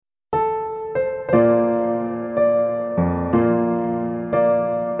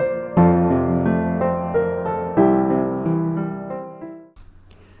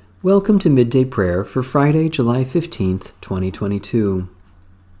Welcome to Midday Prayer for Friday, July 15th, 2022.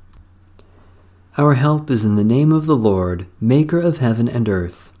 Our help is in the name of the Lord, maker of heaven and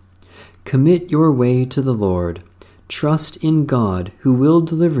earth. Commit your way to the Lord. Trust in God, who will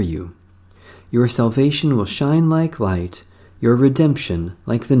deliver you. Your salvation will shine like light, your redemption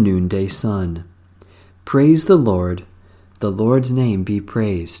like the noonday sun. Praise the Lord's name be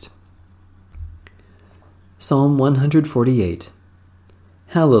praised. Psalm 148.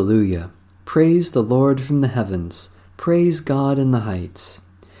 Hallelujah! Praise the Lord from the heavens. Praise God in the heights.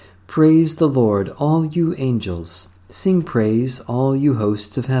 Praise the Lord, all you angels. Sing praise, all you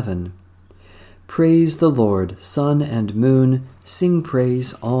hosts of heaven. Praise the Lord, sun and moon. Sing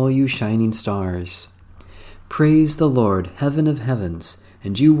praise, all you shining stars. Praise the Lord, heaven of heavens,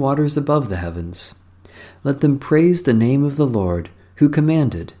 and you waters above the heavens. Let them praise the name of the Lord, who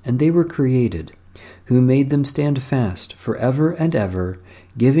commanded, and they were created, who made them stand fast forever and ever,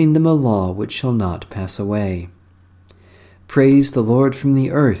 giving them a law which shall not pass away. Praise the Lord from the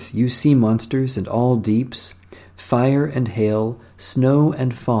earth, you sea monsters and all deeps, fire and hail, snow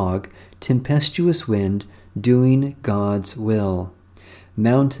and fog, tempestuous wind, doing God's will.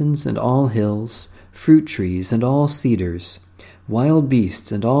 Mountains and all hills, fruit trees and all cedars, wild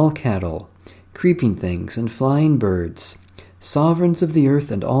beasts and all cattle, creeping things and flying birds, sovereigns of the earth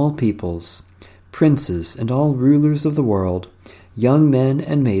and all peoples, princes and all rulers of the world, young men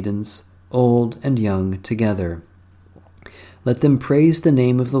and maidens, old and young together. Let them praise the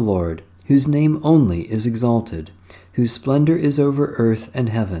name of the Lord, whose name only is exalted, whose splendor is over earth and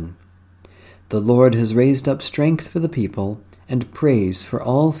heaven. The Lord has raised up strength for the people, and praise for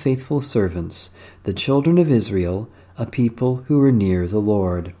all faithful servants, the children of Israel, a people who are near the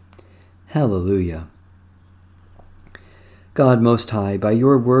Lord. Hallelujah. God Most High, by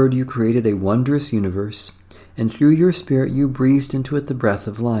your word you created a wondrous universe, and through your Spirit you breathed into it the breath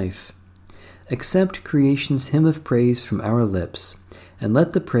of life. Accept creation's hymn of praise from our lips, and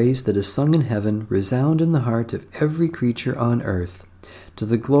let the praise that is sung in heaven resound in the heart of every creature on earth, to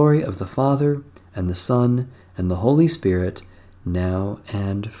the glory of the Father, and the Son, and the Holy Spirit, now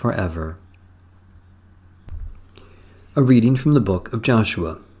and forever. A reading from the book of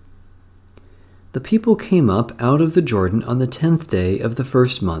Joshua. The people came up out of the Jordan on the 10th day of the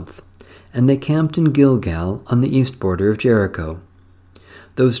first month, and they camped in Gilgal on the east border of Jericho.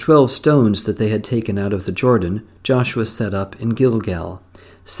 Those 12 stones that they had taken out of the Jordan, Joshua set up in Gilgal,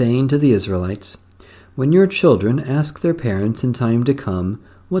 saying to the Israelites, "When your children ask their parents in time to come,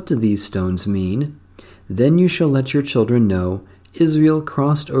 'What do these stones mean?' then you shall let your children know, Israel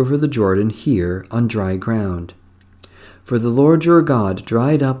crossed over the Jordan here on dry ground. For the Lord your God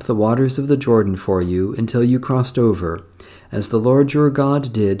dried up the waters of the Jordan for you until you crossed over, as the Lord your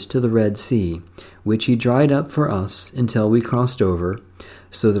God did to the Red Sea, which he dried up for us until we crossed over,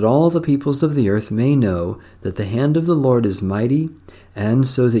 so that all the peoples of the earth may know that the hand of the Lord is mighty, and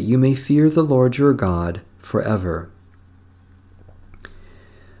so that you may fear the Lord your God forever."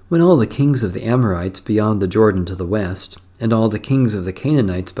 When all the kings of the Amorites beyond the Jordan to the west, and all the kings of the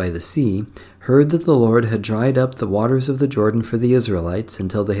Canaanites by the sea, heard that the Lord had dried up the waters of the Jordan for the Israelites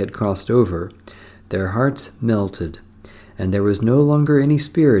until they had crossed over, their hearts melted, and there was no longer any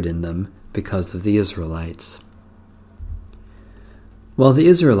spirit in them because of the Israelites. While the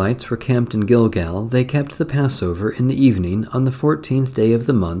Israelites were camped in Gilgal, they kept the Passover in the evening on the 14th day of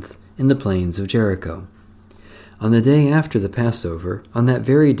the month in the plains of Jericho. On the day after the Passover, on that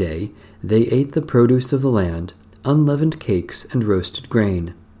very day, they ate the produce of the land, unleavened cakes and roasted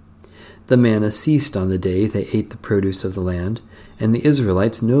grain. The manna ceased on the day they ate the produce of the land, and the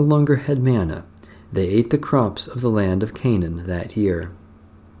Israelites no longer had manna. They ate the crops of the land of Canaan that year.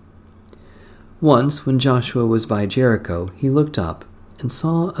 Once, when Joshua was by Jericho, he looked up and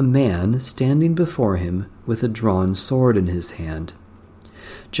saw a man standing before him with a drawn sword in his hand.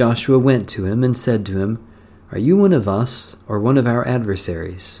 Joshua went to him and said to him, "Are you one of us or one of our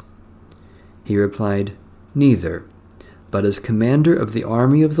adversaries?" He replied, "Neither, but as commander of the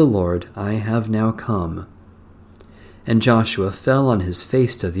army of the Lord I have now come." And Joshua fell on his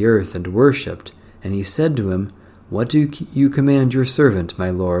face to the earth and worshipped, and he said to him, "What do you command your servant, my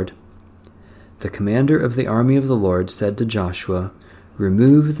lord?" The commander of the army of the Lord said to Joshua,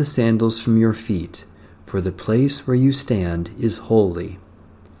 "Remove the sandals from your feet, for the place where you stand is holy."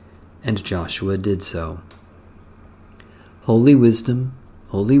 And Joshua did so. Holy wisdom,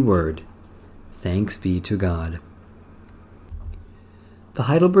 holy word, thanks be to God. The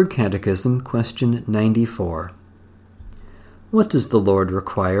Heidelberg Catechism, question 94. What does the Lord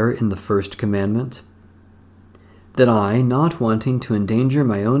require in the first commandment? That I, not wanting to endanger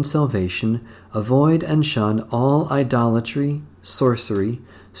my own salvation, avoid and shun all idolatry, sorcery,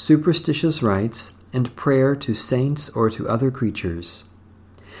 superstitious rites, and prayer to saints or to other creatures.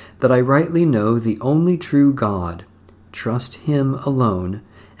 That I rightly know the only true God, trust Him alone,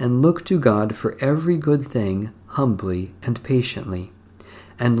 and look to God for every good thing humbly and patiently,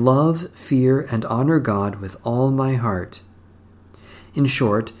 and love, fear, and honor God with all my heart. In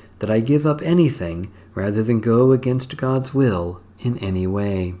short, that I give up anything rather than go against God's will in any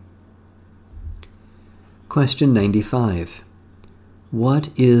way. Question 95. What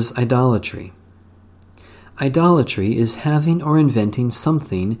is idolatry? Idolatry is having or inventing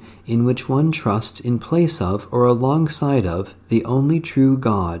something in which one trusts in place of or alongside of the only true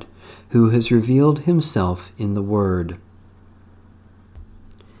God, who has revealed Himself in the Word.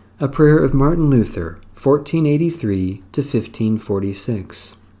 A prayer of Martin Luther, 1483 to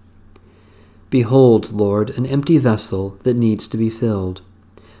 1546. Behold, Lord, an empty vessel that needs to be filled.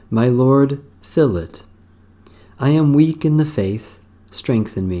 My Lord, fill it. I am weak in the faith,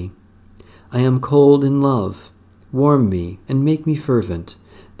 strengthen me. I am cold in love, warm me and make me fervent,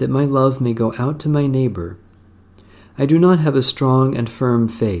 that my love may go out to my neighbor. I do not have a strong and firm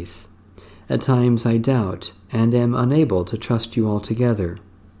faith. At times I doubt and am unable to trust you altogether.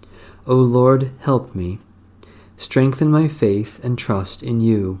 O Lord, help me. Strengthen my faith and trust in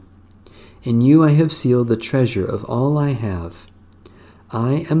you. In you I have sealed the treasure of all I have.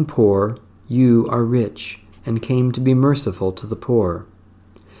 I am poor, you are rich, and came to be merciful to the poor.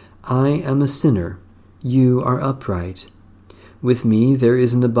 I am a sinner, you are upright. With me there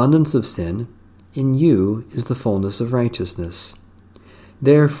is an abundance of sin, in you is the fullness of righteousness.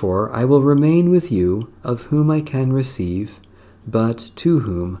 Therefore I will remain with you, of whom I can receive, but to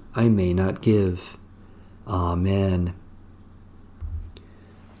whom I may not give. Amen.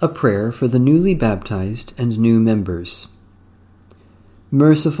 A prayer for the newly baptized and new members.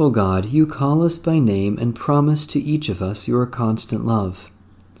 Merciful God, you call us by name and promise to each of us your constant love.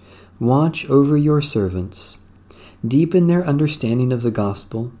 Watch over your servants. Deepen their understanding of the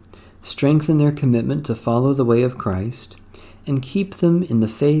gospel, strengthen their commitment to follow the way of Christ, and keep them in the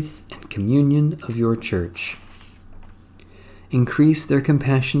faith and communion of your church. Increase their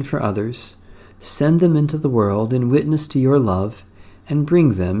compassion for others, send them into the world in witness to your love, and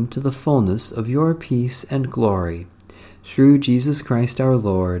bring them to the fullness of your peace and glory. Through Jesus Christ our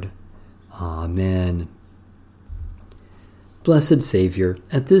Lord. Amen. Blessed Savior,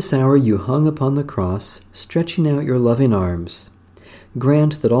 at this hour you hung upon the cross, stretching out your loving arms.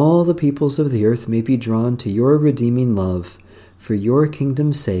 Grant that all the peoples of the earth may be drawn to your redeeming love, for your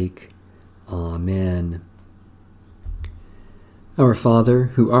kingdom's sake. Amen. Our Father,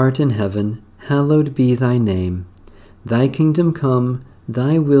 who art in heaven, hallowed be thy name. Thy kingdom come,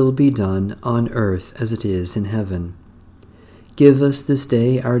 thy will be done, on earth as it is in heaven. Give us this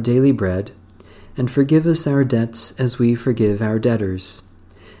day our daily bread, and forgive us our debts as we forgive our debtors.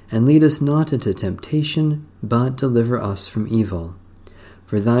 And lead us not into temptation, but deliver us from evil.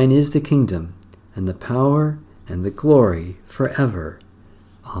 For thine is the kingdom, and the power, and the glory forever.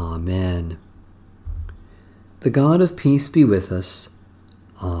 Amen. The God of peace be with us.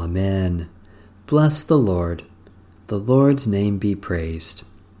 Amen. Bless the Lord. The Lord's name be praised.